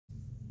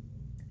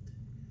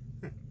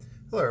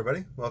Hello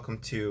everybody, welcome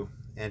to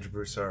Andrew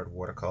Broussard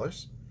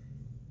Watercolors.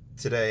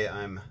 Today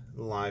I'm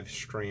live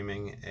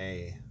streaming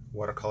a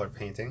watercolor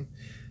painting.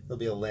 It'll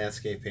be a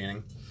landscape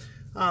painting.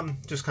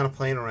 Just kind of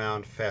playing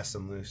around fast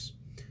and loose.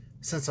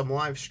 Since I'm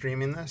live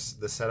streaming this,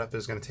 the setup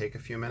is going to take a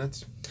few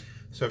minutes.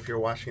 So if you're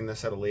watching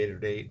this at a later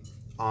date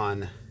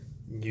on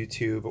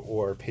YouTube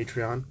or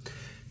Patreon,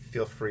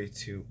 feel free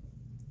to,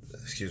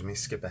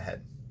 skip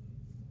ahead.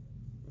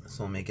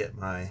 So let me get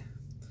my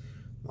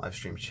live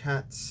stream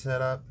chat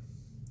set up.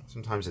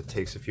 Sometimes it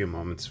takes a few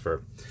moments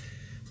for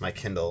my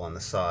Kindle on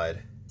the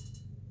side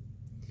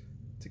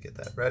to get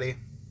that ready,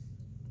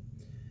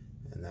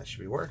 and that should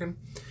be working.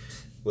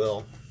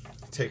 We'll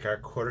take our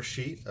quarter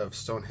sheet of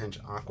Stonehenge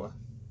Aqua,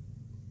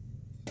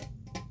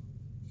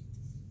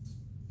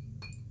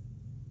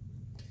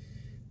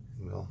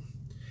 and we'll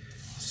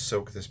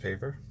soak this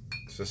paper.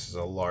 So this is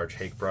a large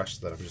hake brush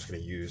that I'm just going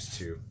to use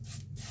to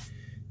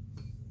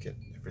get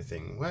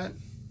everything wet.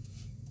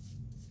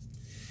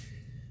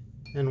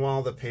 And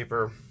while the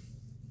paper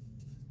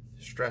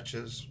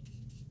stretches,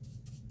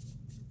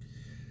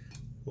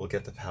 we'll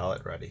get the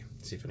palette ready,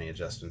 see if any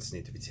adjustments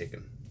need to be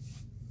taken.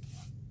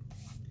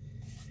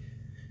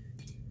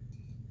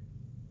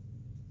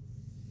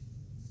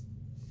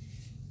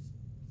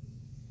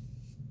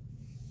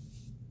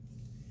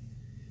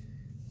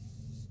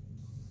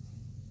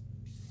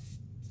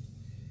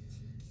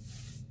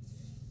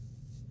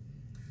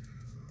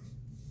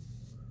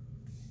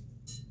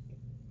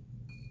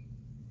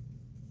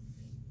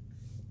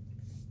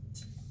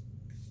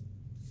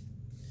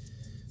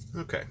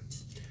 Okay,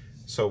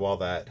 so while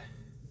that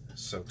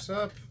soaks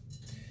up,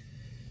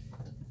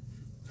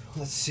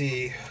 let's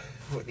see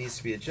what needs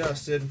to be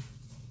adjusted,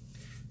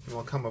 and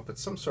we'll come up with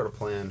some sort of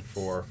plan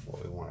for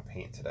what we want to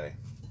paint today.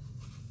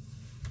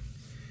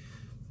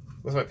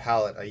 With my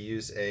palette, I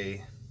use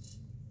a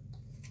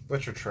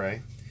butcher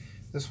tray.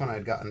 This one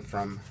I'd gotten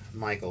from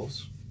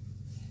Michael's,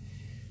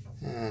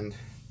 and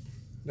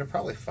they're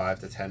probably $5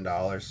 to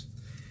 $10.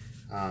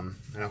 I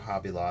know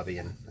Hobby Lobby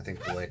and I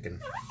think Blick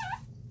and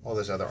all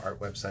those other art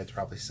websites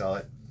probably sell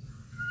it.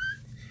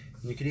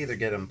 And you could either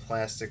get them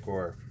plastic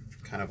or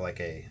kind of like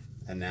a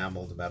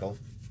enameled metal.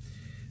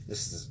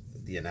 This is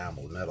the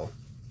enameled metal,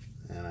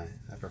 and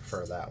I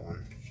prefer that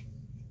one.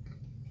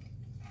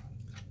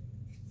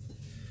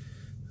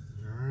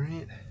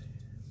 Alright.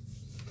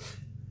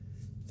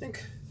 I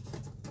think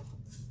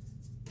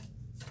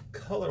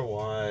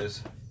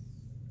color-wise,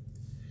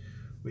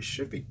 we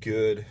should be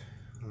good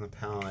on the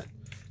palette.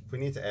 If we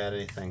need to add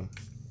anything,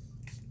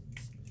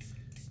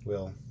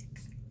 we'll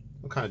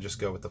kind of just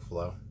go with the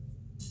flow.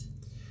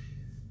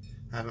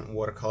 I haven't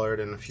watercolored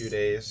in a few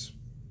days.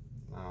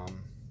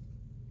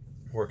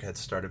 Work had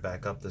started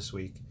back up this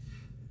week,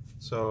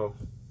 so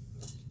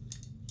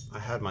I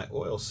had my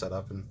oil set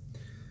up, and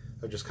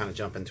I would just kind of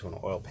jump into an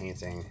oil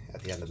painting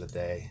at the end of the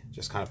day,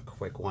 just kind of a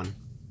quick one.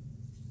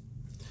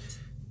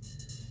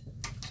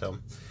 So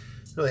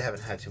really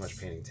haven't had too much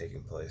painting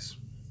taking place.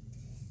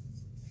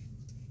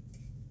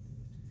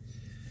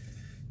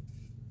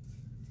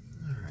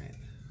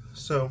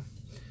 So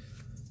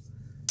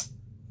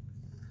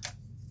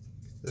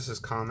this is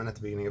common at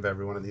the beginning of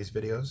every one of these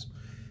videos,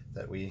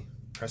 that we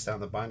press down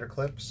the binder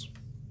clips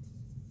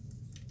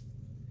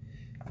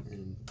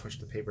and push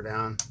the paper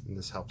down, and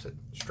this helps it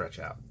stretch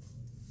out.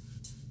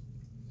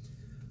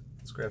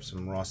 Let's grab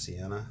some raw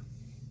sienna,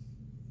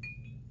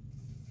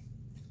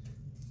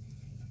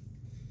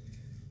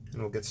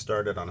 and we'll get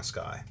started on a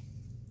sky.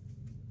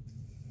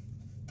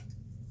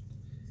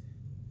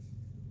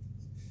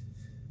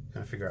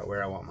 Kind of figure out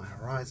where I want my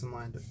horizon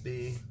line to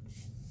be.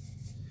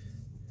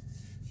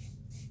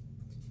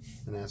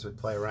 And as we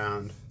play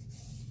around,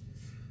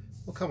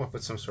 we'll come up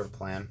with some sort of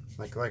plan.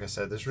 Like I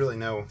said, there's really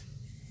no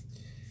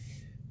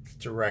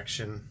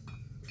direction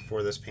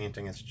for this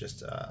painting. It's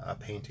just a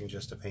painting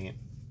just to paint.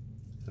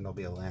 And it'll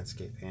be a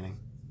landscape painting.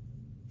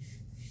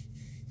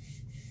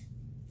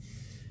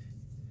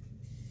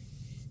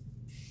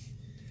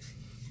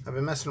 I've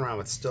been messing around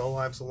with still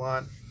lifes a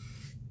lot.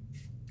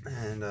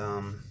 And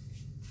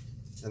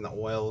the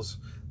oils.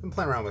 I've been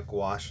playing around with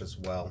gouache as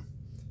well,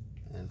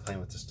 and playing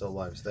with the still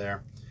lives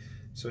there.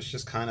 So it's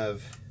just kind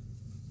of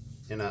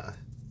in a,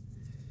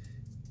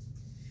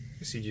 I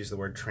guess you'd use the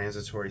word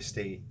transitory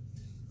state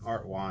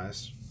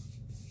art-wise.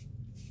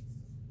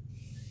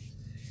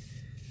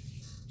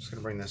 Just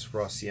gonna bring this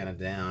raw sienna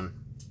down,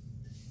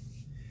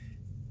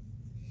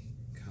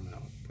 come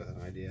out with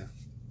an idea.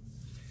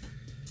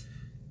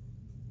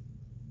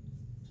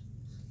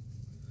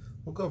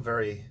 We'll go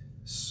very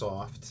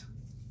soft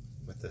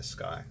with this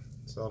sky,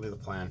 so that'll be the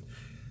plan.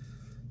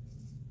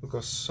 We'll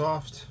go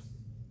soft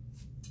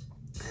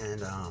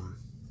and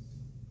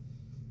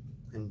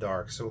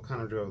dark, so we'll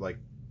kind of do like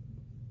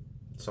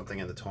something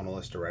in the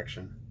tonalist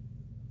direction,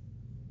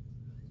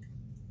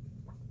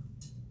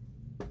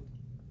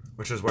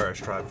 which is where I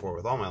strive for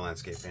with all my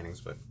landscape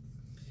paintings, but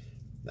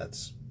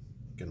that's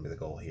gonna be the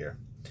goal here.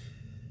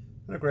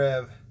 I'm gonna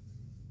grab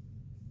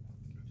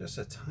just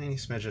a tiny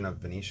smidgen of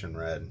Venetian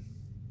red.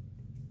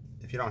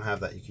 If you don't have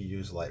that, you can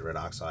use light red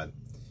oxide.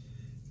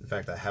 In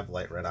fact, I have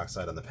light red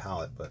oxide on the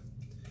palette, but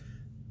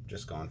I'm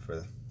just going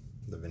for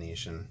the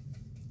Venetian.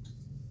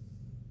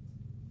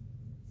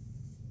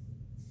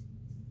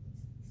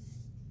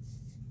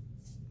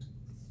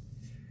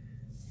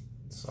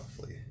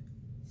 Softly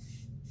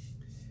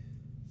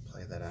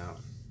play that out.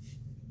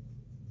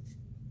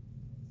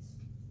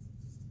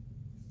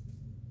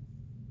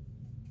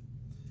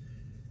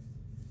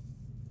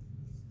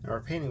 Now we're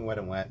painting wet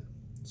and wet,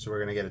 so we're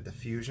going to get a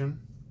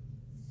diffusion.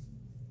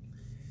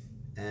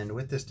 And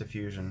with this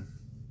diffusion,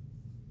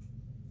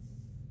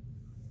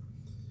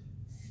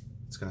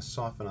 it's going to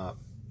soften up,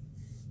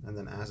 and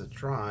then as it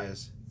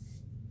dries,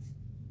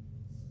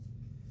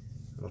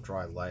 it'll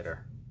dry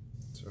lighter.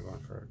 So we're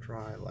going for a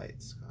dry,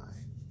 light sky.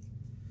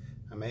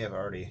 I may have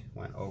already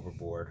went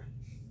overboard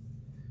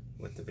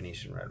with the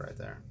Venetian red right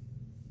there.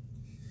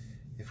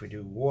 If we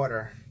do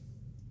water,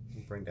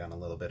 we'll bring down a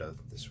little bit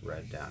of this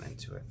red down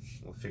into it.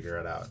 We'll figure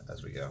it out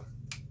as we go.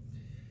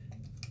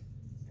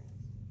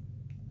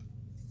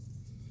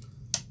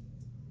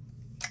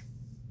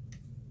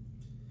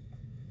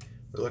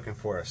 We're looking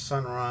for a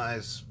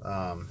sunrise,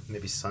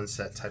 maybe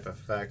sunset type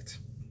effect.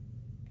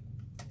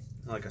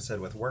 Like I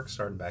said, with work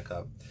starting back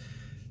up,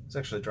 I was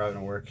actually driving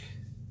to work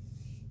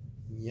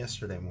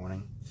yesterday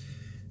morning.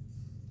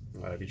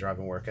 I'd be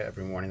driving to work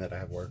every morning that I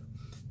have work,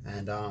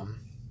 and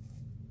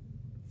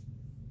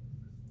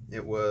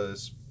it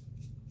was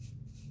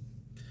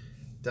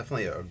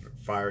definitely a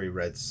fiery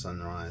red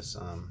sunrise.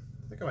 I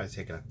think I might have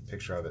taken a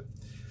picture of it.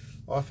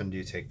 I often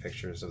do take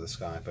pictures of the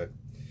sky, but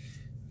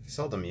I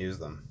seldom use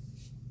them.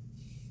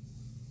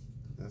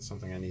 That's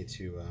something I need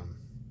to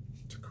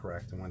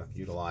correct and wind up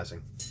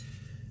utilizing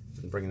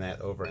and bringing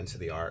that over into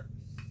the art.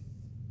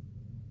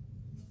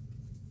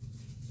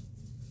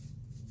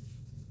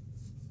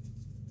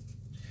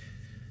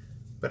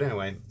 But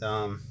anyway,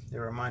 it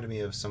reminded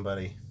me of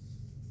somebody,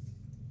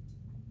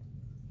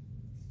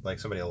 like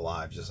somebody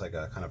alive, just like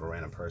a kind of a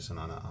random person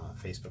on a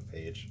Facebook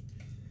page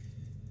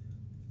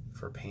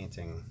for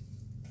painting.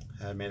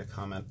 Had made a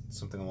comment,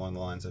 something along the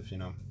lines of, you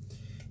know,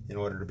 in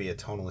order to be a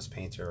tonalist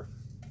painter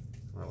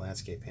or a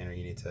landscape painter,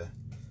 you need to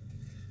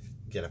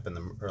get up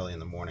early in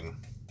the morning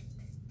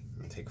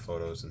and take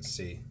photos and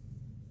see.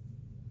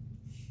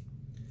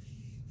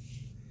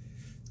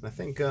 And I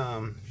think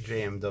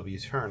J.M.W.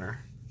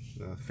 Turner,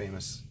 the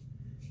famous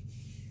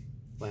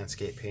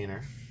landscape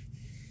painter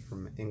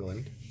from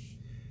England,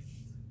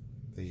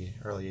 the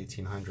early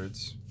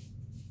 1800s,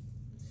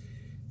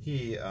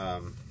 he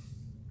was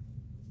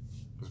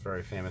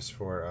very famous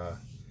for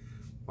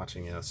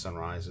watching, you know,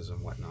 sunrises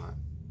and whatnot.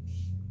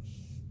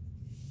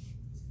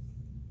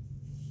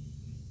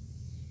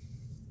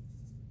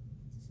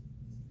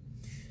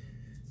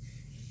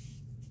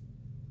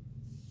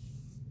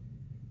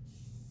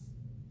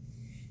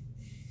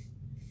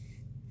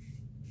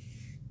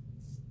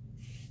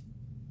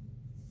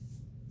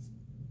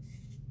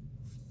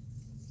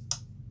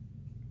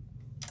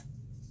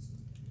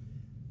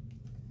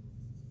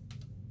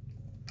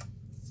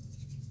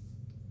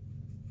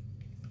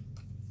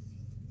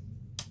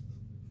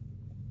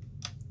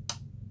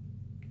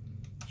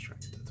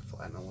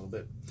 A little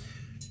bit.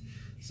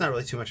 It's not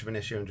really too much of an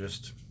issue. I'm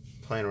just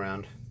playing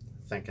around,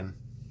 thinking.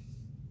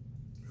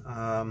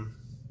 I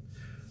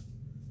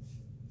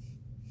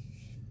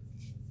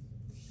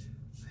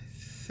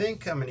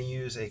think I'm going to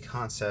use a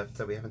concept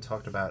that we haven't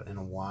talked about in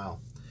a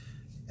while.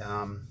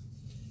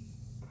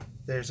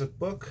 There's a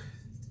book,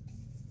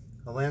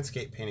 a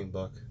landscape painting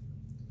book.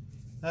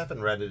 I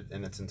haven't read it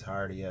in its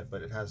entirety yet,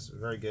 but it has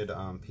very good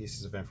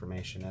pieces of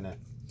information in it.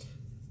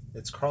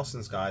 It's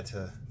Carlson's Guide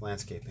to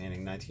Landscape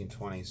Painting,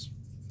 1920s.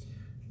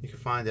 You can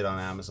find it on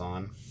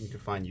Amazon. You can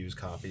find used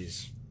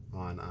copies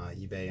on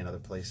eBay and other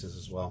places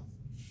as well.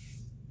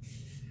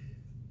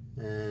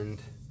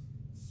 And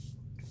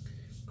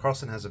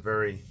Carlson has a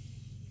very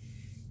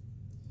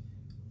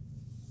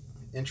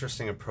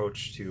interesting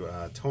approach to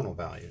tonal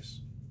values.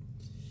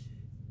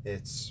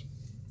 It's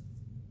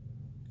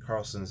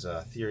Carlson's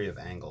theory of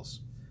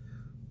angles,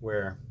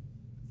 where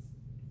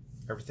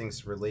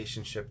everything's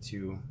relationship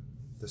to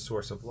the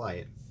source of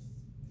light.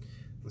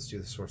 Let's do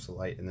the source of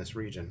light in this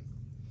region.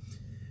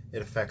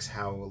 It affects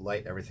how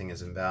light everything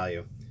is in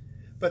value.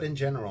 But in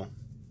general,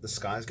 the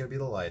sky is going to be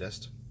the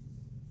lightest,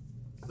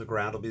 the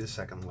ground will be the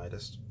second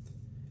lightest,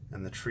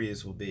 and the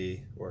trees will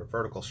be, or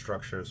vertical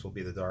structures will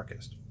be the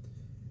darkest.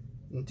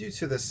 And due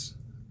to this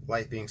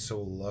light being so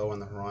low on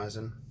the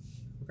horizon,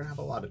 we're going to have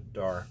a lot of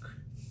dark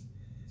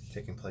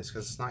taking place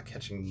because it's not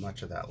catching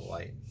much of that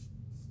light.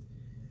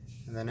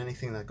 And then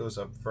anything that goes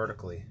up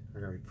vertically are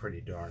going to be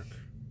pretty dark.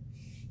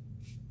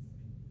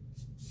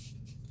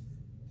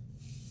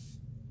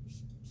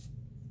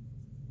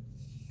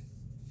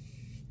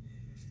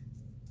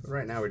 But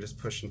right now we're just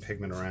pushing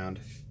pigment around,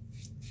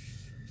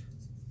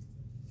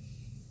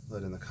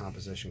 letting the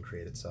composition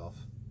create itself.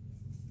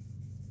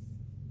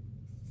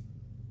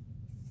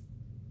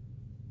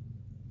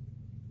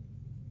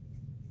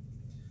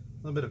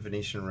 A little bit of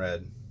Venetian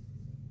red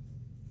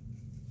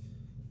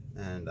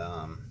and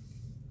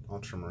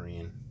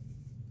ultramarine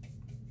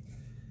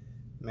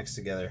mixed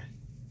together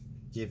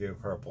give you a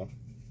purple.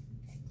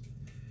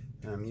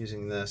 And I'm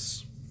using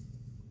this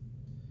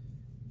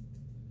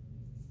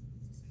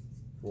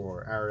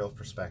for aerial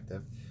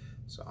perspective,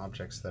 so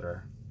objects that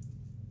are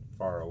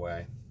far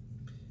away.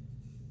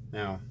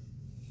 Now,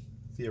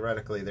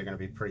 theoretically, they're going to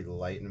be pretty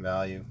light in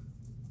value,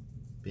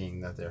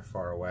 being that they're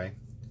far away.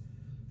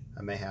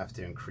 I may have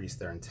to increase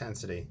their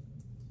intensity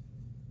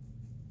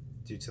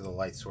due to the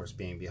light source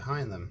being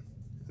behind them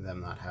and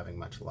them not having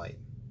much light.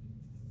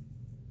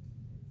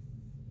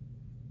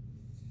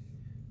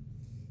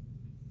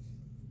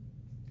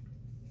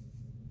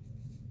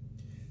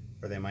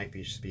 Or they might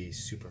just be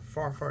super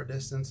far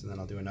distance, and then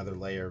I'll do another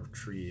layer of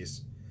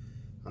trees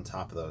on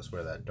top of those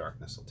where that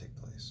darkness will take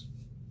place.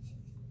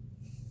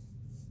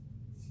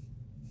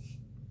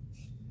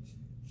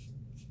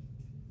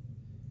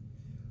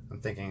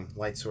 I'm thinking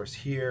light source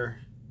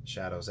here,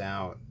 shadows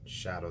out,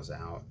 shadows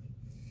out.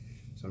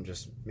 So I'm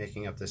just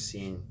making up this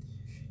scene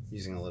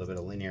using a little bit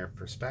of linear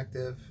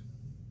perspective.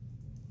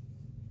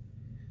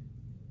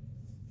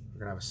 We're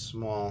gonna have a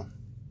small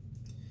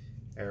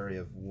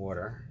area of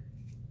water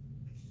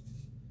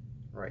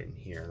right in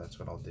here. That's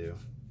what I'll do.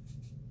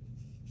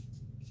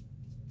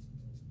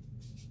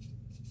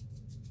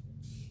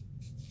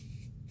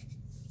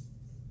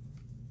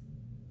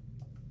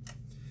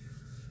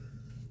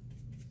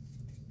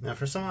 Now,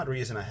 for some odd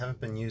reason, I haven't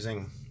been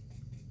using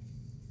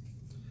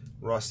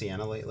raw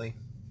sienna lately.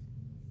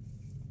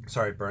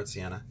 Sorry, burnt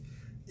sienna.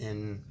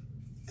 In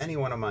any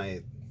one of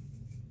my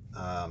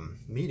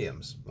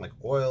mediums, like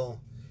oil,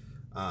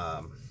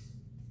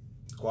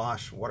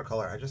 gouache,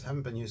 watercolor, I just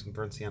haven't been using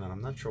burnt sienna, and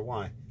I'm not sure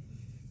why.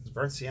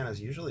 Burnt sienna is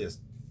usually a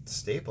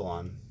staple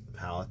on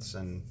palettes,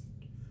 and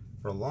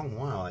for a long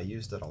while I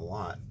used it a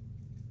lot.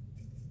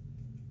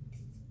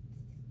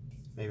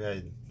 Maybe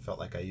I felt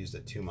like I used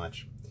it too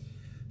much,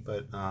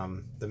 but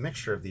the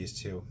mixture of these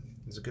two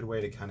is a good way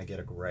to kind of get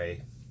a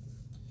gray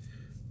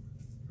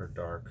or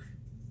dark.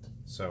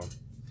 So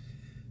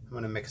I'm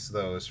going to mix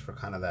those for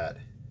kind of that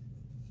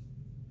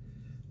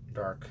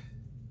dark,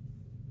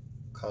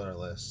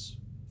 colorless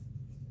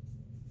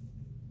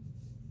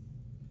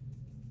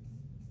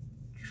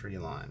tree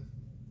line.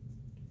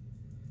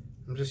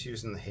 I'm just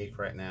using the hake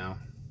right now.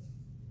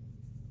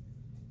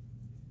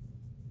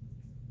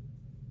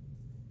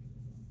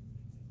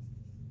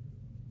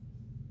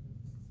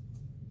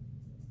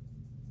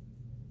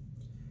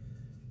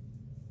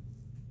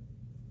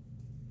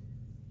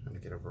 Trying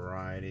to get a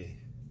variety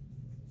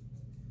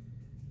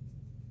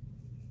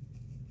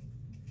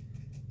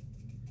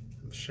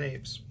of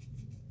shapes.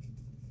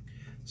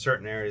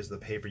 Certain areas of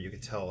the paper you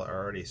could tell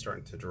are already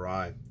starting to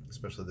dry,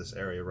 especially this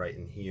area right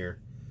in here.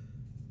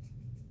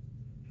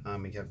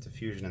 We have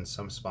diffusion in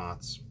some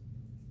spots,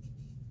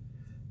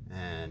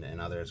 and in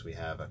others we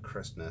have a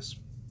crispness,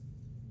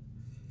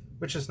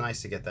 which is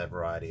nice to get that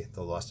variety,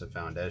 the lost and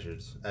found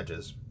edges. I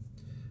just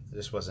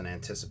wasn't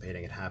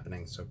anticipating it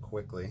happening so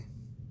quickly.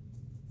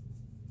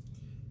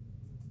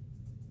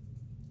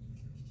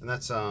 And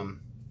that's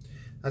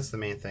the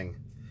main thing.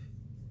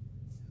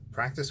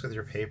 Practice with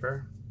your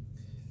paper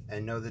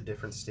and know the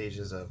different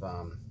stages of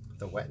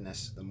the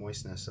wetness, the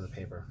moistness of the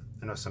paper.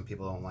 I know some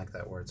people don't like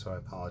that word, so I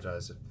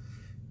apologize if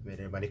I made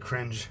anybody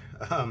cringe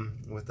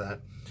with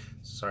that.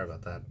 Sorry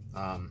about that.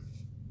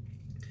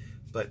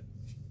 But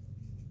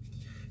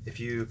if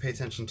you pay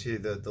attention to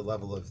the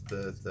level of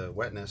the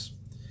wetness,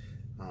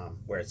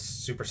 where it's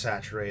super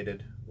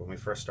saturated when we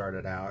first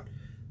started out,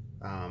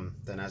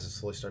 then as it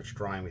slowly starts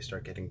drying, we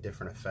start getting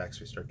different effects,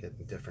 we start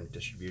getting different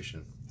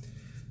distribution.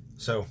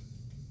 So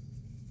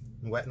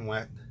wet and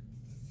wet,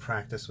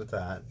 practice with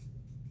that,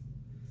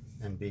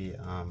 and be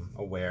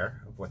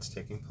aware of what's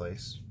taking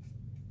place.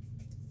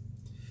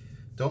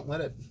 Don't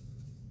let it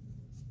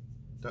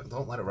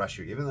rush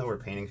you. Even though we're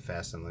painting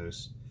fast and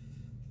loose,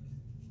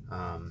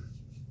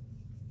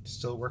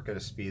 still work at a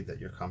speed that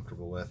you're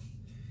comfortable with,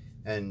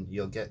 and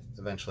you'll get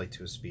eventually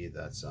to a speed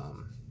that's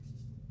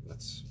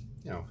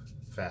you know,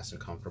 fast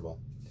and comfortable.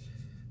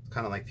 It's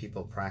kind of like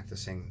people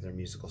practicing their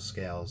musical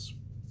scales,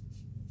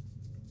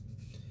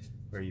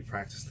 where you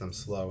practice them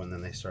slow and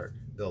then they start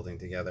building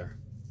together.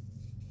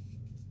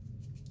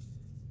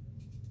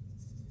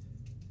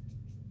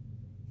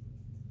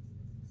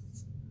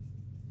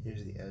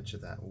 Here's the edge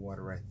of that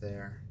water right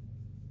there.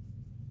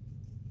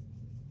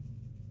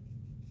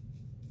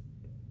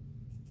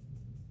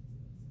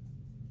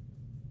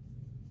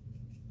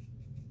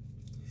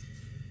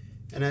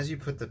 And as you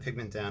put the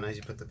pigment down, as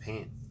you put the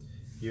paint,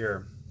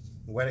 you're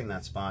wetting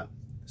that spot,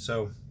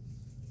 so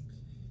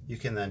you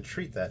can then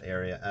treat that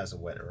area as a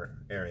wet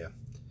area.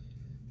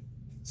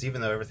 So even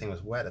though everything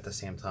was wet at the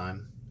same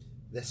time,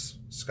 this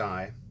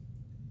sky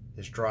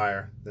is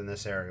drier than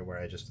this area where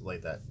I just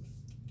laid that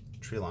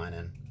tree line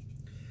in.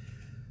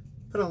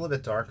 Put it a little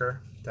bit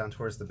darker down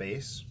towards the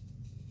base,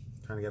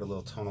 trying to get a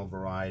little tonal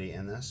variety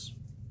in this.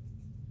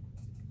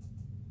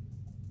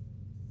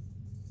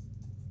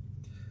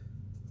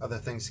 Other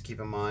things to keep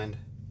in mind,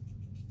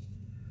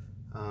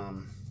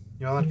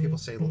 you know, a lot of people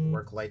say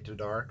work light to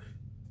dark,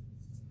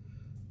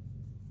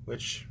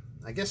 which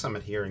I guess I'm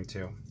adhering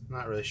to. I'm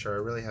not really sure. I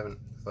really haven't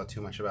thought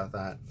too much about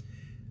that.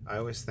 I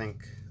always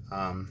think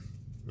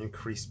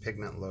increase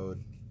pigment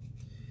load,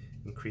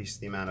 increase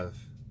the amount of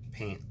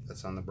paint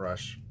that's on the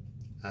brush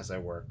as I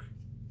work.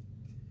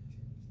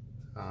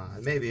 I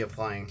may be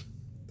applying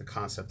the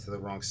concept to the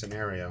wrong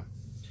scenario,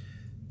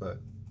 but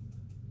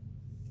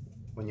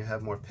when you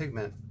have more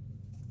pigment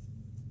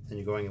and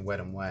you're going in wet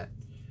and wet,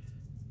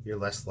 you're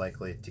less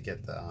likely to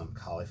get the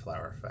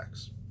cauliflower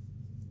effects.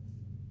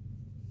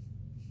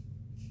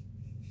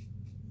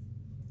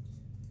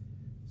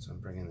 So I'm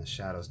bringing the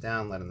shadows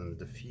down, letting them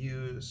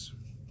diffuse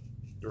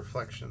the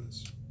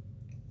reflections.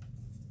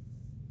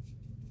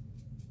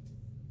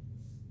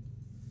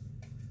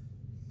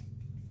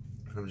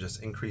 I'm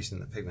just increasing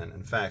the pigment.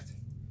 In fact,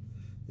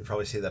 you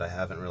probably see that I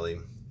haven't really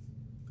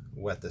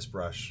wet this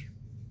brush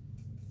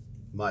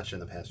much in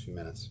the past few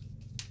minutes.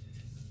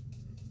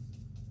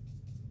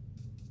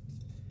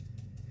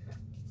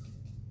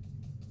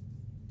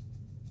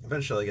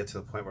 Eventually I get to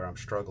the point where I'm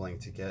struggling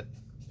to get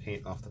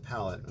paint off the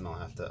palette, and I'll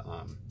have to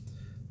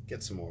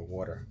get some more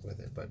water with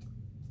it. But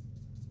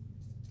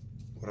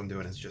what I'm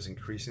doing is just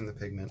increasing the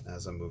pigment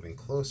as I'm moving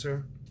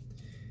closer,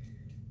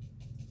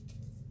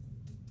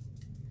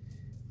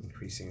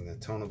 increasing the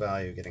tonal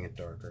value, getting it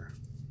darker.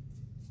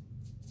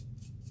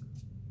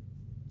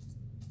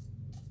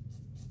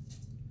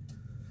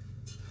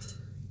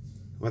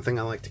 One thing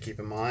I like to keep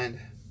in mind,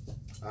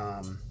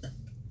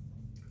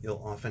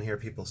 you'll often hear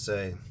people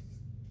say,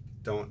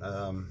 don't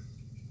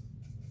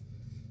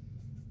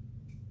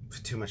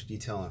put too much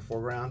detail in the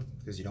foreground,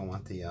 because you don't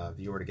want the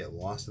viewer to get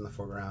lost in the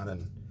foreground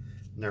and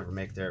never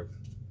make their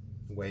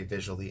way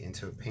visually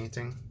into a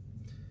painting.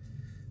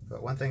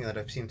 But one thing that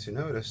I've seemed to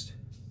notice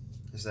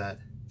is that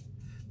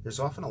there's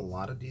often a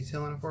lot of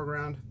detail in the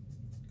foreground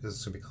because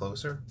it's going to be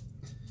closer.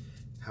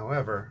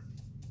 However,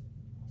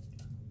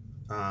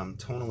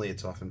 tonally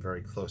it's often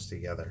very close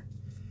together.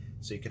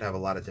 So you could have a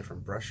lot of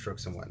different brush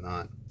strokes and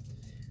whatnot,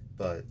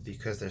 but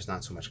because there's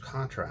not so much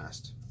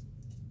contrast,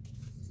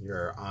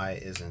 your eye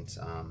isn't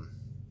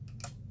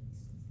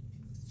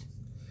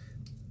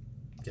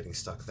getting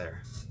stuck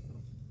there.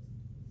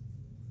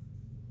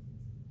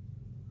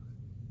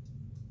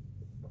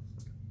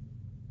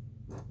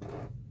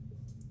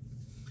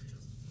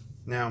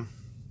 Now,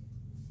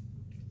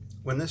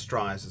 when this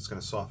dries, it's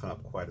going to soften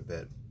up quite a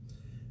bit.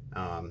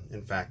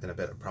 In fact, in a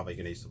bit, I'm probably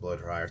going to use the blow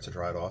dryer to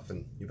dry it off,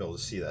 and you'll be able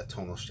to see that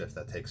tonal shift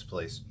that takes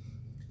place.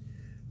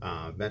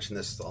 I've mentioned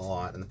this a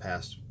lot in the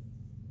past.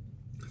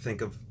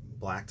 Think of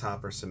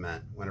blacktop or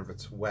cement. Whenever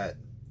it's wet,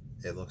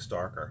 it looks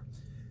darker.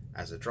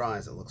 As it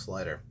dries, it looks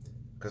lighter,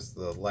 because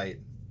the light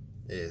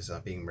is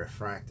being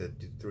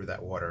refracted through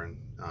that water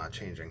and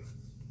changing.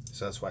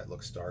 So that's why it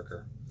looks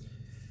darker.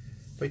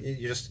 But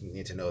you just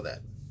need to know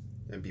that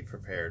and be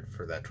prepared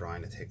for that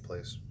drying to take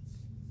place.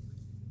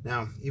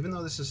 Now, even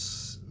though this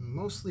is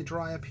mostly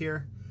dry up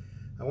here,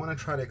 I want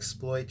to try to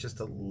exploit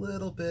just a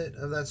little bit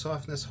of that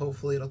softness.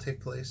 Hopefully it'll take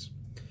place,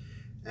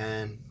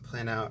 and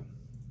plan out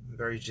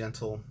very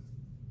gentle,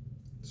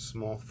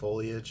 small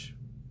foliage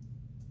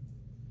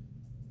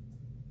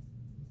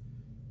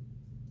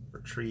for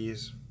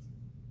trees.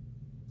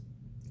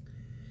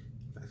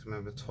 In fact, I'm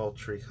going to have a tall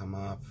tree come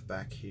up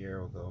back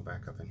here. We'll go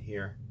back up in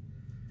here.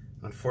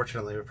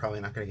 Unfortunately, we're probably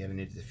not going to get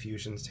any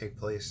diffusions take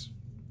place.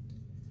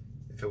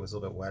 If it was a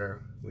little bit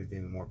wetter, we'd be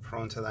more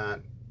prone to that,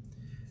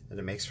 and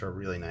it makes for a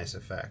really nice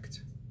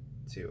effect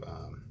to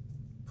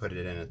put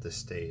it in at this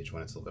stage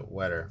when it's a little bit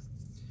wetter,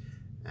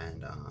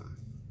 and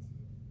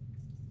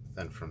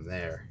then from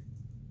there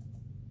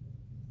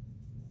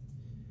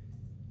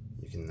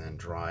you can then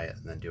dry it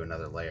and then do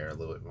another layer a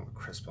little bit more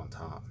crisp on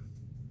top.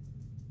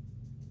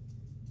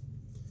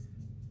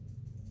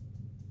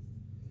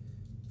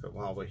 But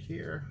while we're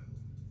here,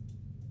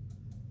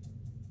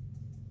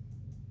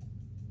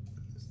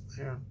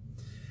 there.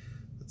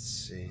 Let's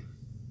see.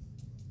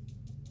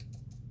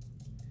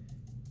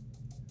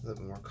 A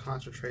little bit more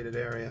concentrated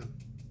area.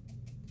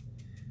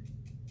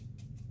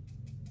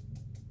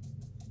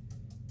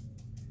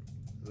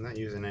 I'm not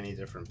using any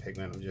different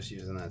pigment. I'm just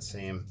using that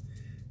same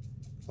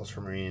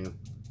ultramarine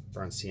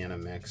burnt sienna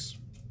mix.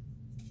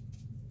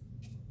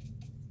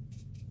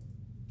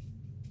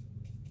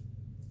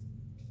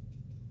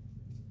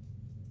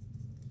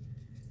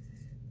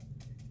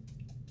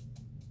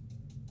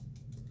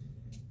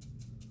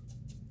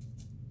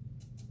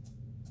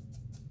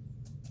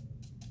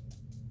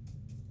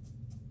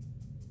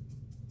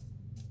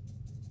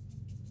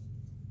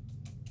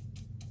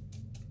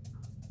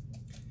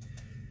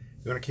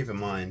 You want to keep in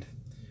mind,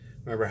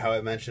 remember how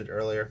I mentioned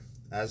earlier,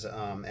 as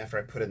after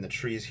I put in the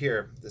trees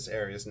here, this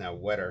area is now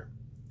wetter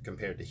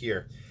compared to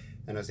here,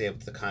 and I was able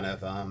to kind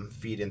of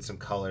feed in some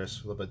colors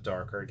a little bit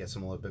darker, get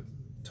some a little bit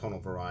tonal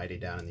variety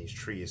down in these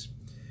trees.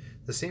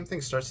 The same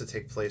thing starts to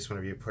take place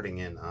whenever you're putting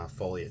in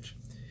foliage.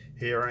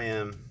 Here I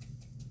am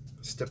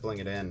stippling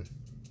it in,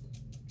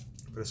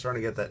 but it's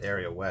starting to get that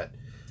area wet.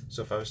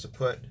 So if I was to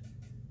put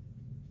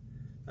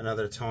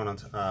another tone on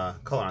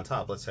color on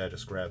top, let's say I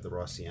just grabbed the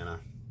raw sienna,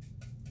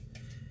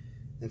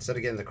 instead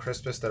of getting the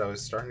crispness that I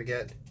was starting to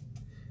get,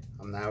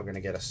 I'm now going to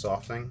get a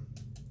softening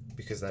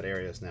because that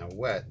area is now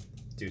wet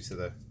due to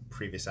the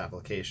previous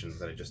application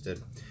that I just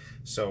did.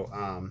 So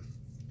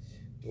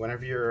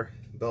whenever you're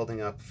building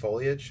up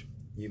foliage,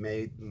 you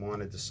may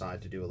want to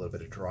decide to do a little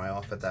bit of dry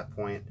off at that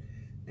point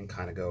and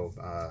kind of go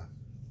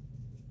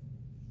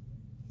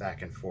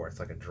back and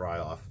forth, like a dry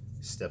off,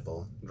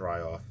 stipple,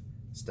 dry off,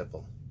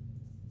 stipple.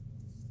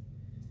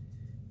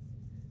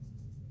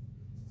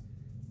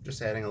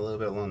 Just adding a little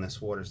bit along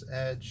this water's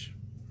edge.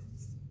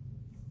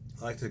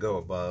 I like to go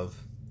above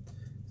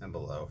and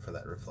below for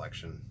that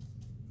reflection.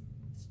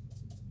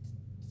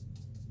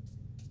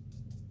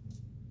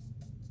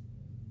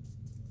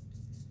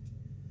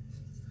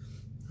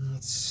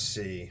 Let's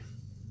see.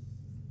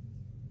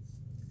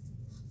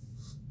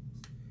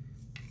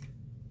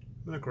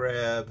 I'm going to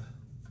grab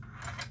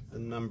the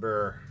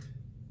number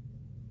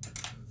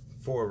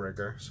 4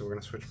 rigger, so we're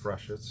going to switch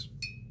brushes.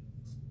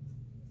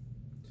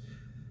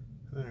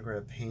 I'm going to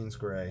grab Payne's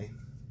Gray,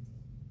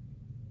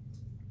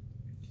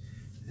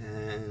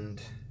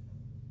 and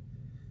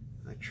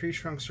my tree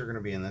trunks are going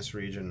to be in this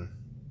region.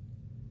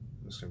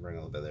 I'm just going to bring a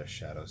little bit of their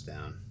shadows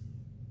down,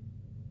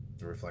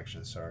 the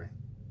reflection, sorry.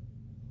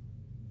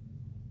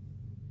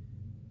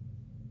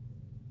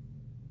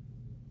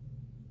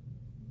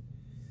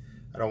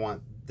 I don't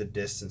want the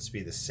distance to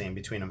be the same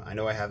between them. I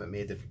know I haven't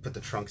put the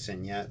trunks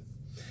in yet.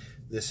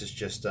 This is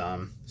just,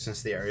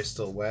 since the area is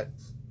still wet,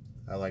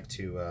 I like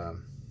to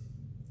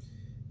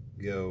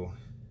go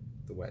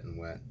the wet and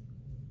wet.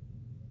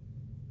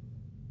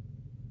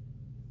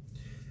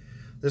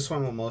 This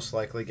one will most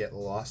likely get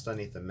lost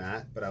underneath the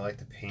mat, but I like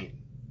to paint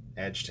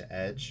edge to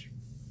edge.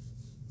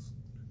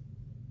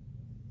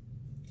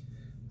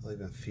 I'll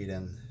even feed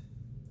in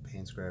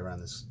Payne's Gray around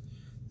this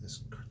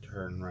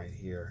turn right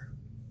here.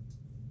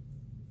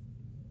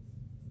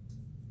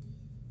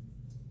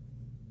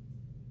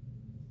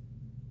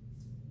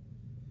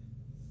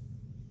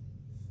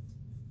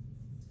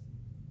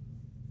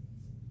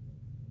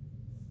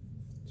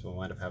 So I'll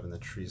wind up having the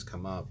trees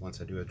come up once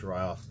I do a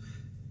dry off.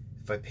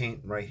 If I paint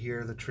right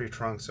here, the tree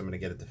trunks, I'm going to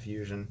get a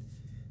diffusion,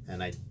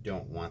 and I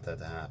don't want that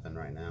to happen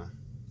right now.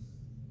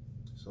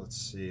 So let's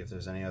see if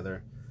there's any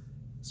other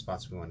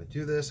spots we want to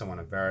do this. I want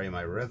to vary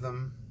my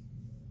rhythm.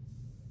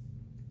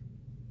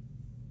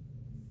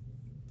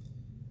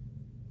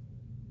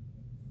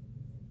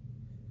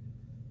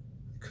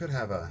 I could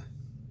have a,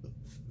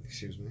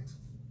 excuse me,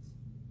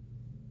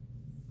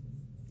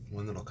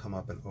 one that'll come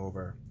up and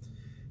over,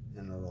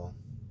 and it'll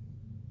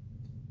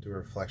do a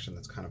reflection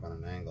that's kind of on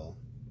an angle.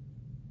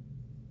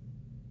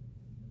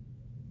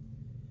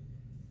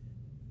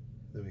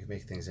 Then we can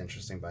make things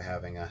interesting by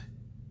having a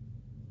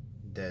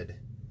dead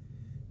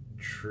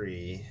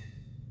tree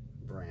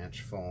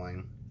branch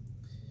falling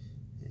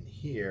in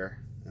here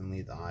and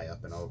lead the eye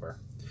up and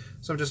over.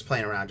 So I'm just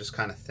playing around, just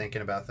kind of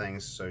thinking about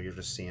things, so you're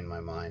just seeing my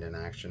mind in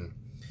action.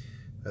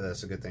 Whether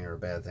that's a good thing or a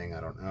bad thing,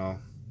 I don't know.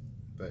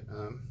 But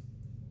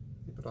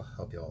maybe it'll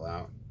help you all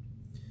out.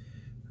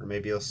 Or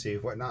maybe you'll see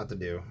what not to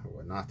do, or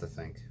what not to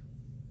think.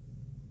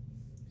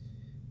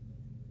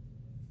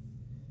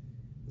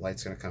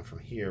 Light's going to come from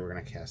here. We're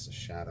going to cast a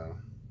shadow.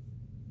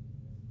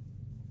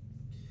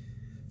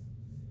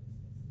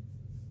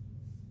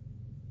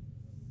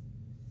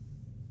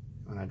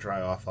 When I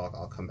dry off,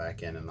 I'll come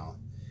back in and I'll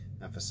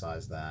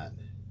emphasize that.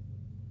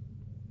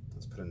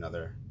 Let's put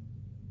another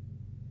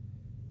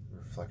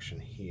reflection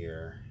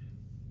here.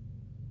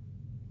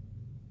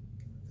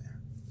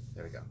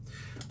 There we go.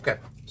 Okay,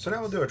 so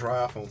now we'll do a dry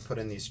off and we'll put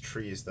in these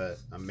trees that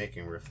I'm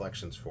making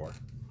reflections for.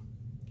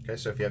 Okay,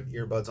 so if you have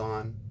earbuds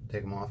on,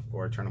 take them off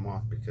or turn them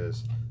off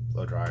because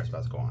blow dryer is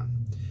about to go on.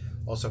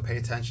 Also pay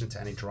attention to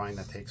any drying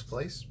that takes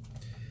place,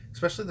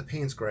 especially the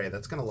Payne's Gray.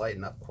 That's going to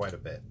lighten up quite a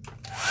bit.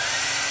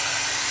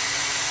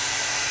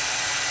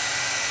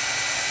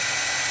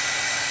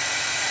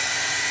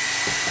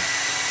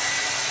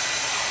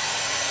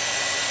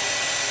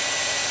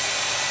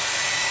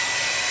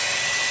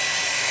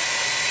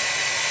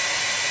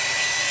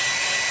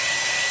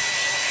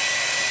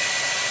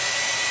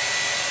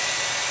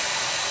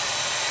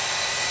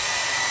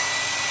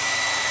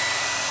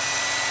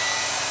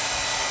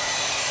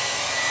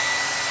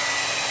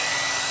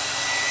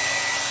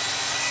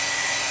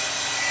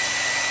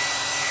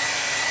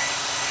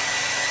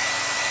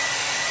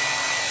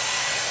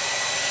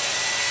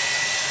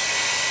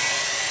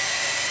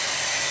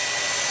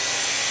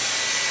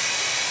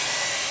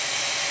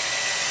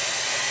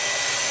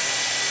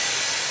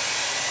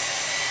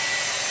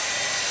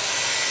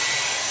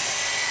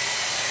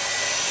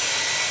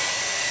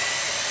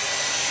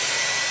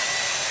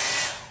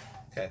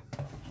 Okay,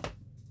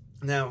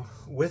 now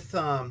with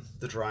the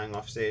drying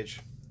off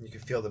stage, you can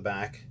feel the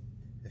back.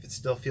 If it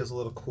still feels a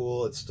little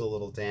cool, it's still a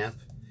little damp,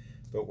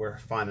 but we're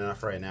fine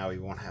enough right now. We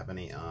won't have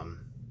any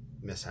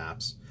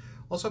mishaps.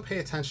 Also pay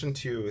attention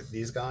to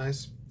these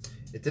guys.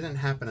 It didn't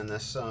happen in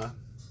this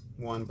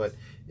one, but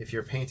if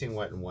you're painting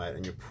wet and wet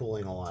and you're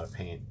pooling a lot of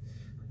paint,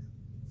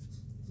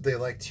 they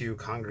like to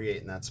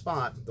congregate in that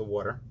spot, the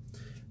water,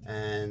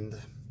 and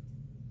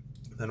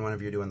then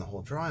whenever you're doing the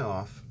whole dry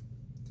off,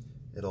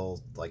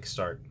 it'll like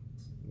start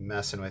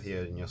messing with you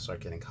and you'll start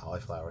getting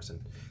cauliflowers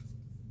and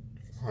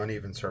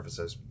uneven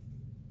surfaces.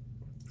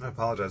 I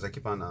apologize. I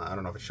keep on, I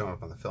don't know if it's showing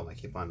up on the film. I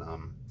keep on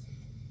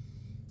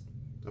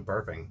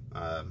burping.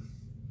 I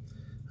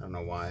don't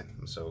know why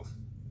I'm so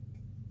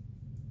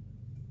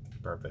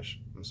burpish.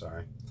 I'm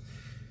sorry.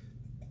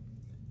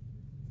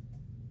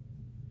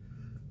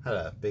 Had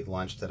a big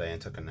lunch today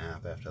and took a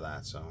nap after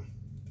that, so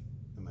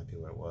that might be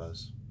what it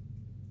was.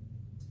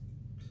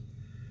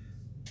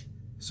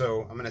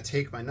 So I'm going to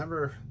take my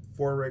number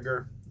 4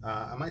 rigger.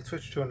 I might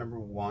switch to a number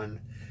 1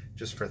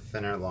 just for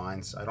thinner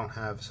lines. I don't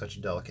have such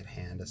a delicate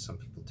hand as some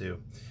people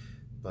do,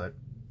 but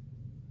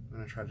I'm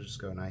going to try to just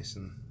go nice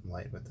and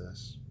light with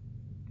this.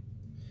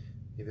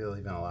 Maybe it'll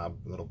even allow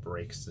little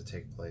breaks to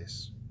take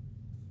place.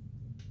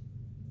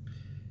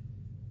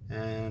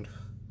 And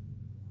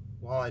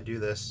while I do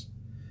this,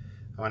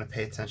 I want to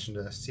pay attention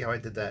to, see how I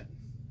did that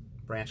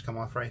branch come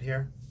off right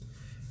here?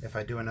 If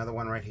I do another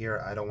one right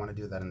here, I don't want to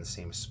do that in the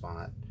same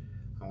spot.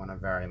 I want to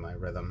vary my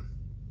rhythm.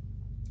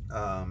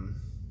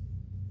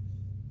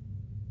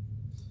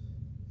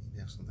 You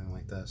have something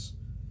like this.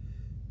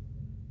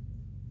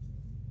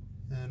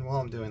 And while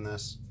I'm doing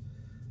this,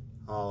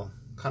 I'll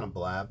kind of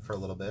blab for a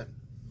little bit.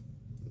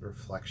 The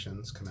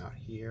reflections come out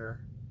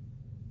here.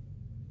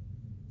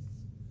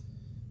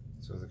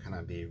 So there kind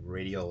of be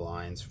radial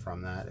lines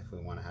from that if we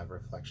want to have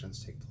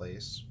reflections take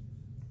place.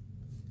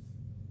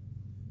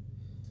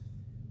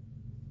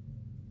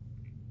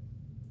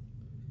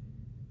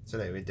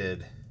 Today we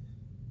did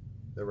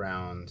the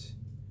round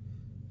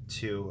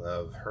 2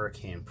 of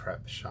hurricane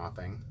prep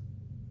shopping.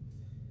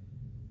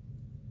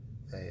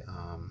 They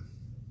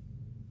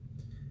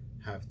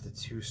have the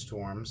 2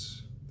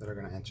 storms that are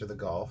going to enter the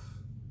Gulf,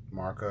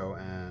 Marco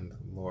and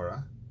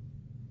Laura.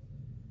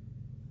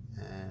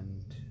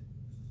 And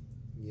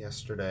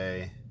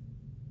yesterday,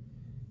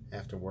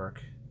 after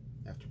work,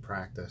 after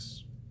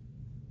practice,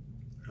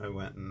 I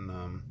went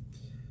and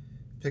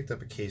picked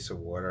up a case of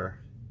water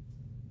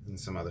and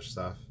some other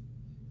stuff,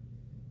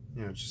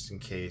 you know, just in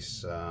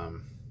case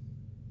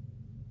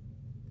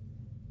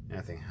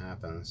anything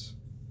happens.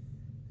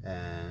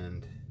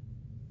 And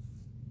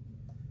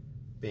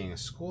being a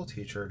school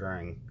teacher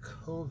during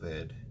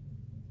COVID,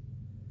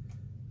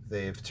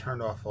 they've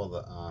turned off all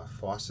the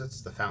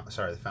faucets, the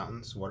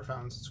fountains, water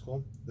fountains at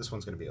school. This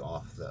one's going to be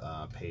off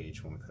the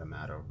page when we put a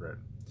mat over it.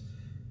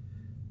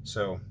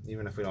 So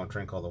even if we don't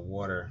drink all the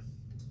water,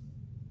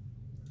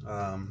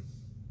 I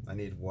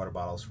need water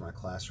bottles for my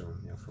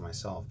classroom, you know, for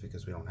myself,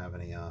 because we don't have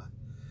any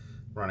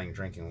running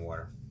drinking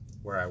water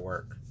where I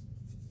work,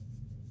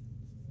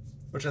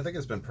 which I think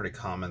has been pretty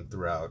common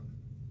throughout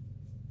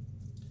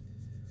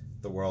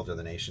the world or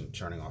the nation,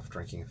 turning off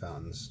drinking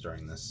fountains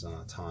during this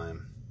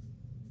time.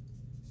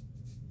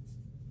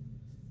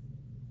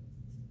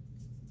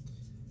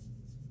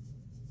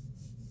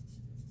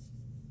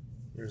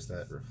 Here's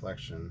that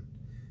reflection.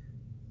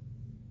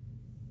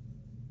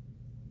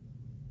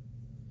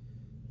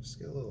 Just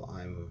get a little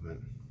eye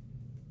movement.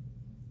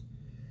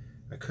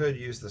 I could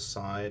use the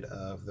side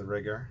of the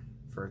rigger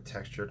for a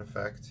textured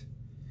effect,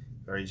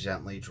 very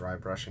gently dry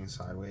brushing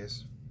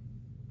sideways.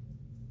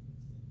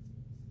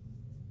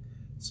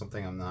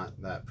 Something I'm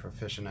not that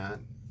proficient at,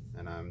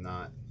 and I'm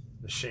not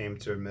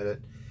ashamed to admit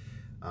it.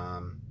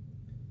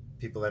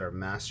 People that are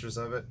masters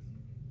of it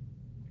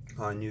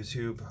on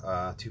YouTube,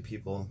 2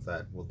 people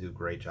that will do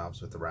great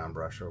jobs with the round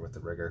brush or with the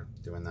rigger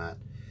doing that.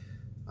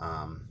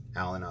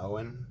 Alan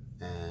Owen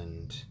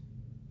and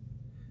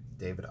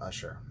David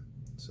Usher.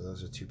 So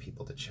those are 2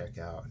 people to check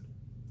out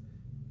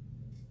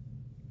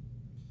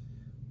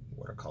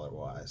watercolor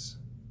wise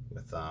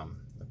with a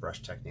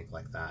brush technique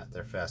like that.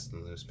 They're fast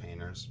and loose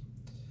painters.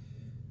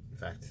 In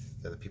fact,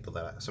 they're the people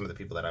that some of the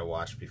people that I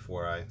watched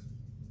before I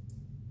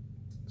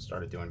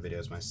started doing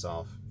videos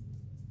myself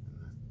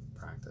and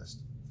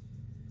practiced.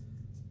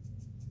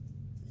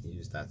 I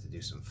used that to do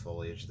some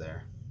foliage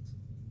there.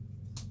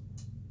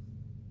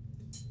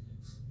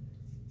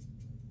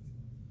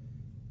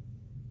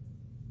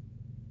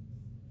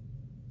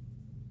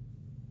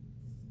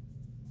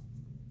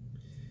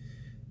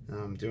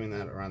 I'm doing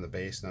that around the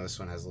base. Now this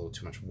one has a little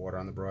too much water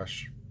on the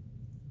brush.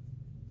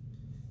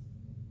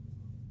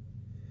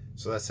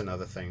 So that's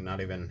another thing, not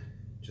even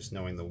just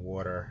knowing the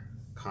water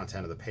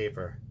content of the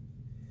paper,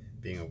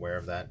 being aware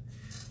of that.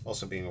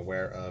 Also being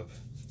aware of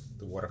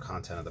the water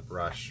content of the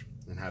brush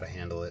and how to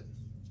handle it.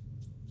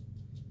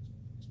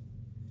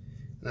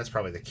 And that's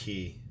probably the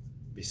key,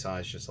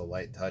 besides just a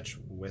light touch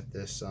with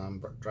this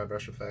dry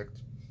brush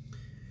effect.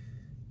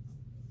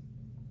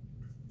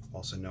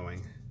 Also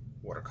knowing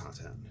water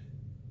content.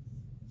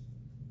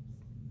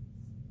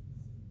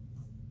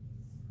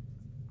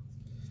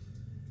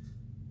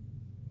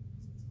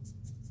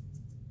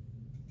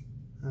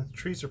 The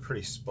trees are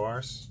pretty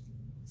sparse.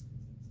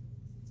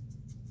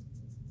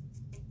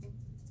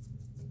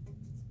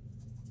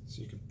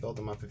 So you could build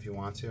them up if you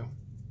want to.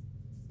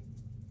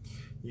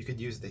 You could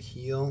use the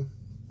heel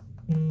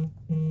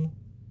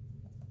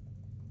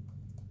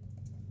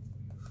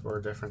for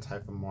a different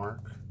type of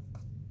mark.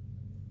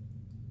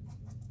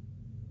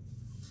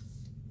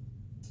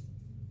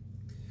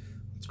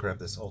 Let's grab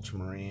this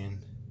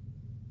ultramarine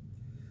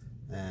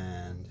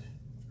and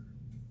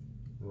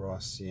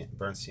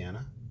burnt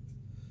sienna.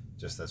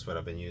 Just that's what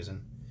I've been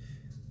using.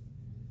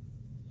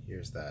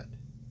 Here's that.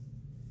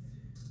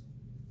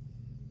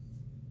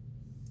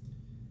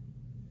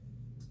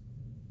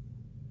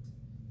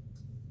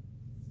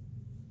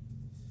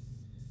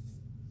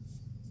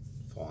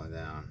 Falling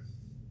down.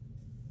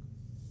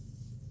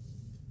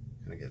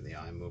 Kind of getting the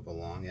eye move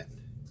along it.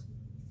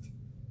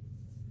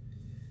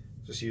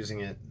 Just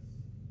using it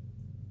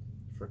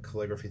for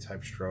calligraphy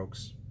type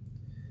strokes,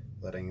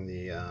 letting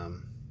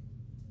the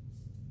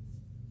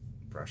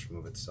brush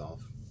move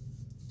itself,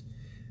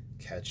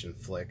 catch and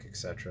flick,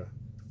 etc.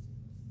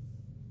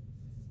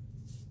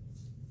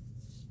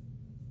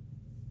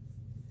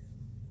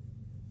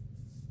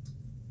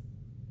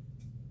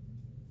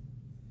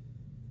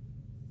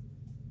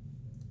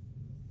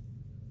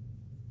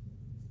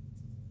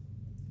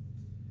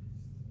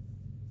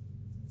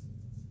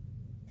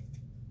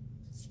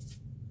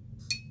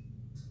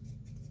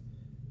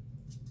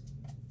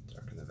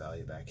 Darken the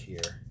value back here.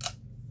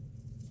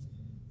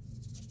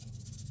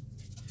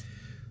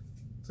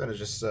 So I'm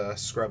just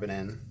scrub it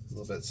in a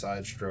little bit,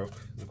 side stroke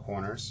in the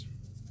corners.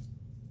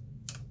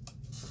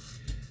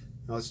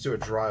 Now let's do a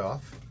dry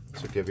off.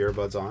 So if you have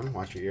earbuds on,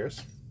 watch your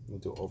ears. We'll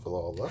do an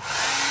overall look.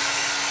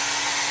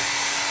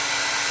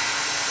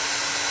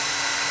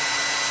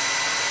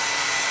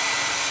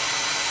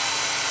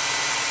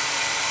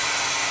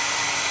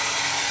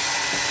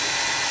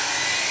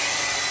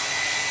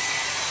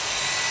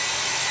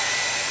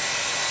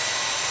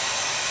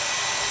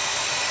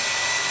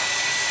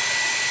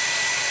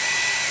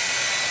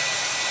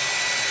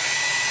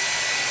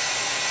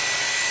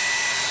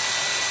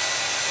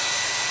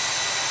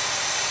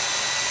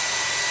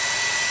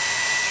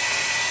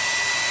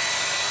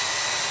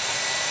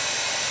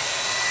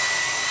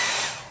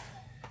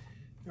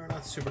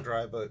 Not super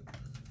dry, but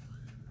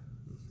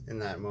in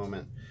that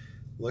moment,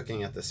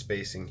 looking at the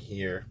spacing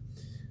here,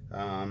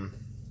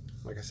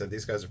 like I said,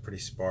 these guys are pretty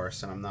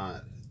sparse, and I'm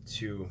not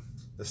too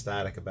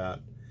ecstatic about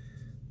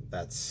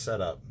that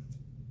setup.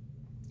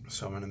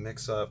 So I'm going to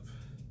mix up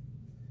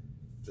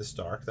this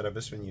dark that I've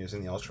just been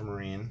using, the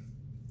ultramarine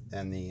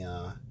and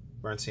the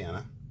burnt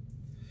sienna.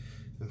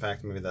 In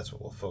fact, maybe that's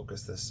what we'll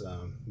focus this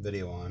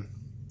video on.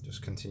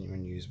 Just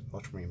continuing to use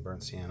ultramarine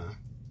burnt sienna.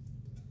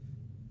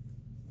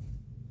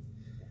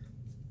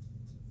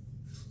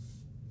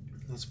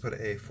 Let's put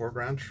a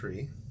foreground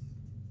tree.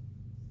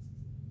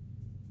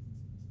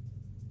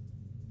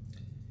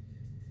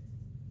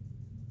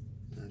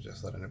 And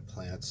just letting it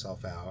plan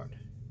itself out.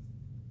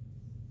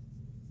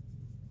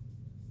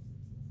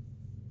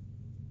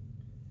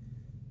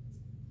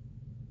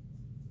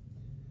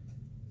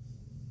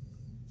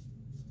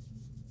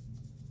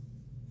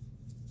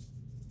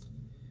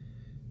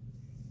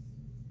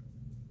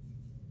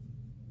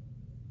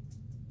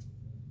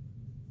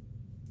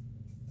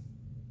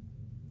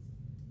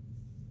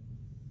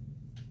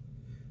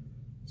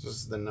 This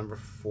is the number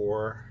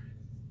 4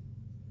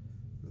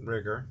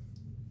 rigger,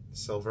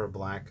 silver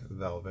black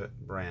velvet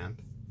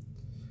brand.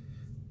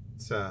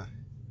 It's a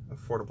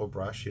affordable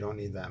brush. You don't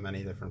need that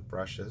many different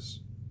brushes.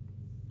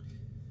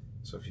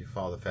 So if you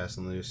follow the fast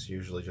and loose,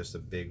 usually just a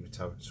big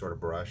sort of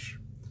brush,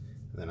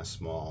 and then a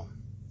small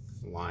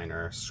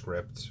liner,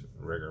 script,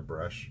 rigger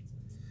brush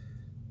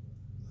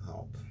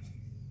help.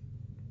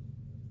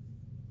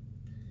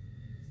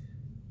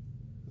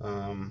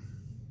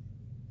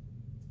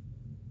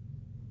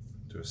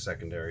 Do a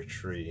secondary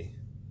tree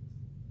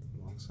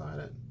alongside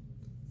it.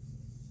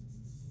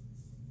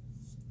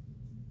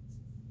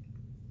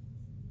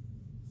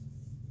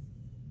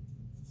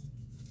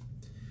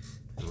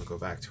 And we'll go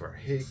back to our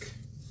hake.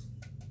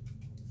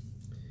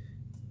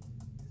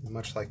 And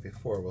much like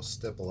before, we'll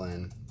stipple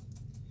in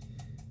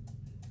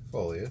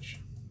foliage.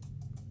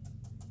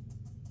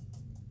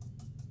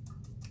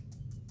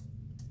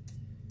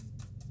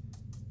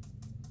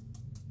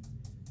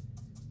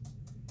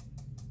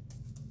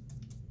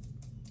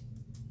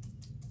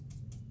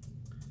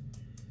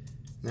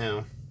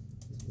 Now,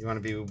 you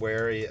want to be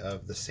wary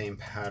of the same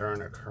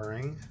pattern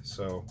occurring,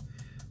 so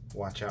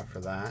watch out for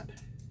that.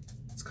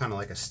 It's kind of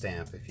like a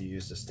stamp. If you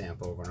use the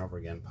stamp over and over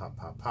again, pop,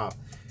 pop, pop,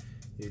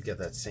 you'd get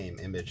that same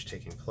image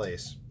taking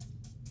place.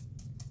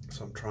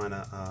 So I'm trying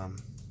to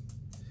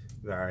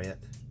vary it.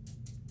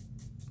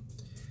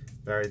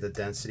 Vary the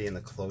density and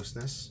the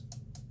closeness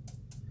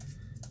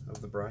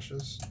of the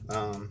brushes.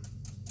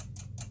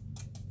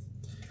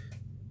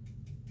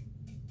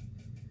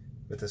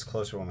 With this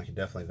closer one, we can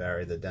definitely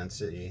vary the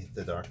density,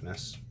 the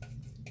darkness.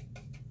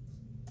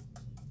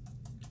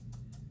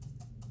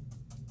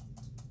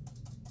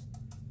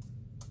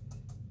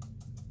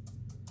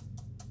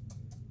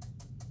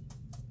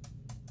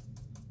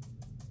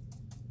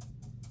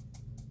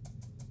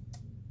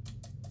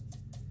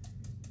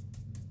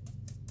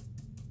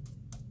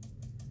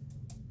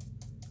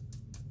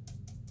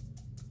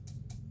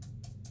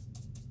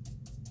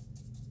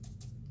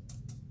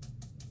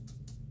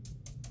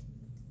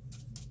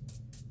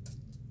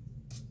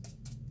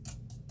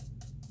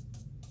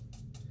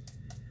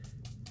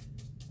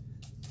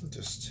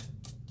 Just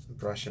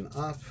brushing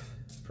up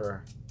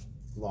for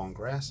long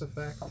grass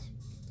effect.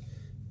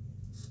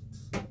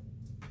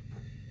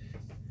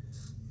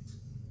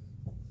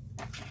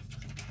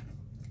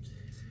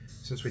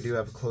 since we do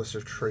have a closer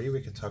tree, we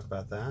can talk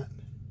about that.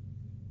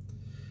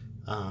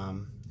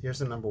 Here's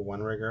the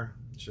 #1 rigger.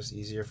 It's just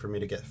easier for me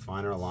to get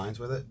finer lines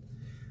with it.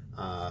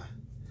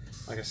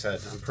 Like I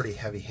said, I'm pretty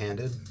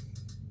heavy-handed,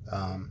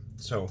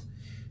 so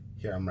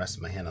here I'm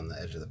resting my hand on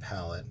the edge of the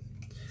palette,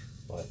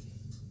 but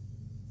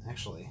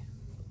actually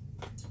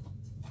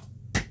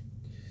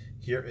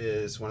here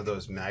is one of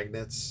those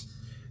magnets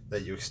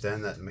that you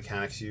extend that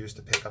mechanics use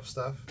to pick up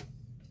stuff.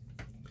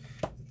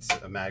 It's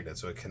a magnet,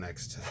 so it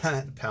connects to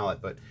that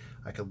palette, but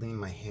I could lean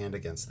my hand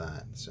against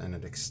that and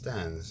it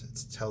extends.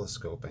 It's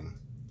telescoping.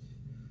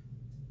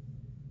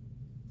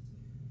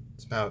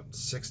 It's about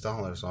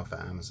 $6 off of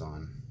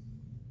Amazon.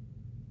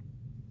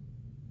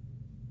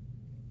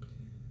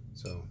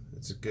 So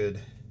it's a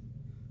good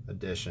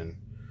addition.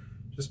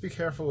 Just be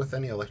careful with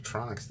any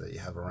electronics that you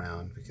have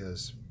around,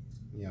 because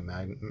you know,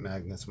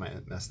 magnets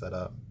might mess that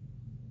up.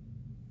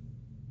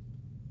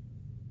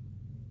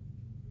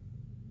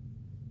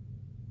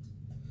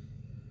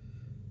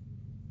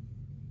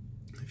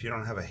 If you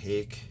don't have a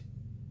hake,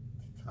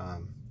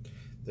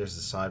 there's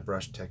the side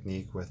brush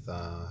technique with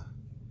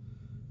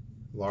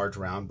large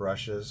round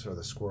brushes or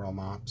the squirrel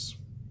mops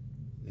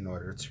in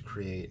order to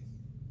create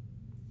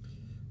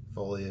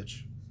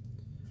foliage.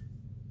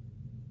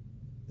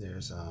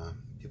 There's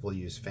people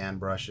use fan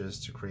brushes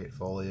to create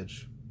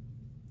foliage.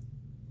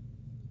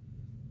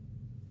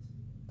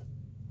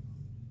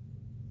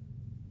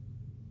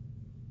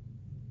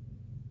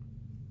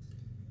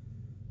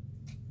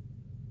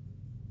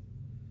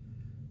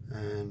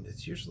 And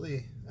it's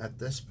usually at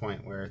this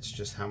point where it's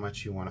just how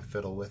much you want to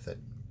fiddle with it.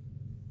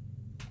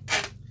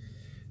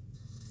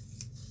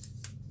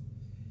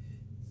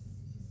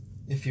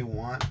 If you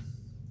want,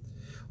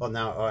 well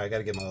now, oh, I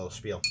gotta give my little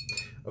spiel.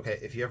 Okay,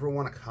 if you ever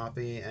want to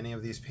copy any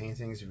of these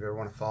paintings, if you ever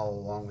want to follow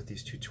along with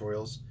these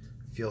tutorials,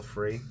 feel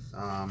free.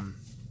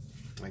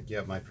 Like, you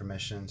have my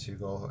permission to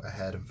go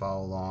ahead and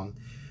follow along,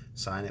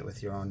 sign it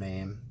with your own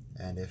name,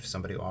 and if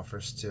somebody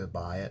offers to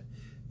buy it,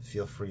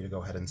 feel free to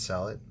go ahead and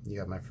sell it. You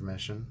have my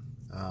permission,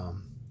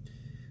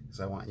 because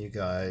I want you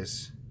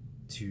guys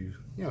to, you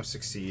know,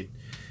 succeed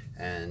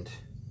and,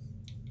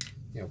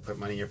 you know, put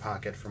money in your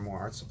pocket for more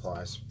art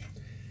supplies.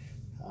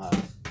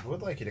 I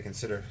would like you to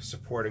consider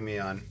supporting me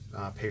on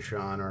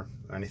Patreon or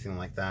anything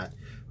like that,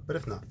 but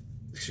if not,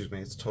 excuse me,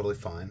 it's totally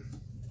fine.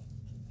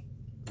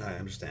 I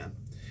understand.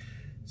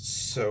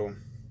 So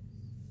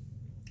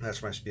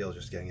that's my spiel,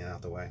 just getting it out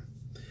of the way.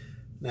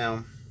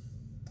 Now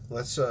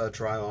let's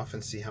dry off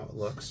and see how it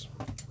looks.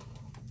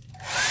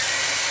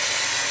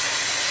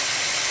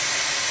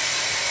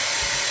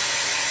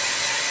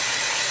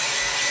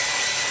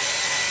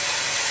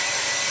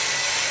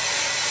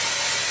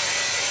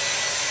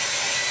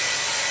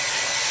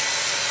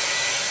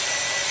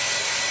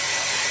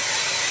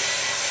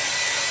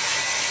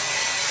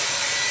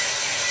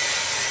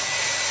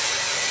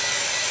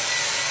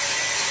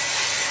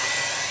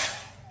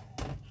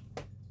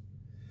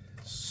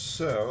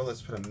 So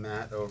let's put a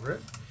mat over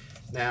it.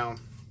 Now,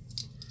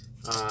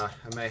 I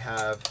may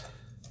have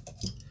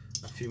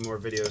a few more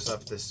videos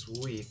up this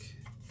week,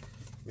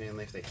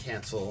 mainly if they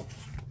cancel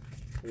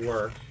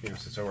work, you know,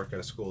 since I work at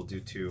a school due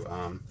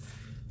to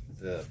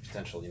the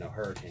potential, you know,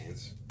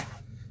 hurricanes.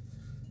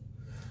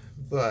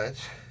 But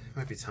it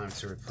might be time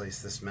to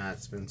replace this mat.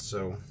 It's been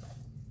so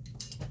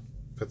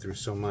put through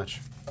so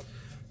much.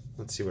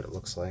 Let's see what it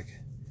looks like.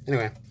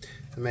 Anyway,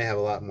 I may have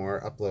a lot more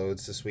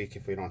uploads this week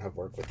if we don't have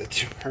work with the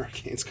 2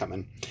 hurricanes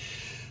coming.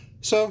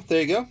 So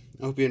there you go.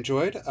 I hope you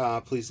enjoyed.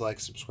 Please like,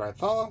 subscribe,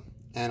 follow,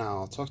 and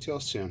I'll talk to you all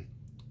soon.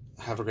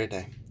 Have a great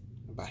day.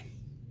 Bye.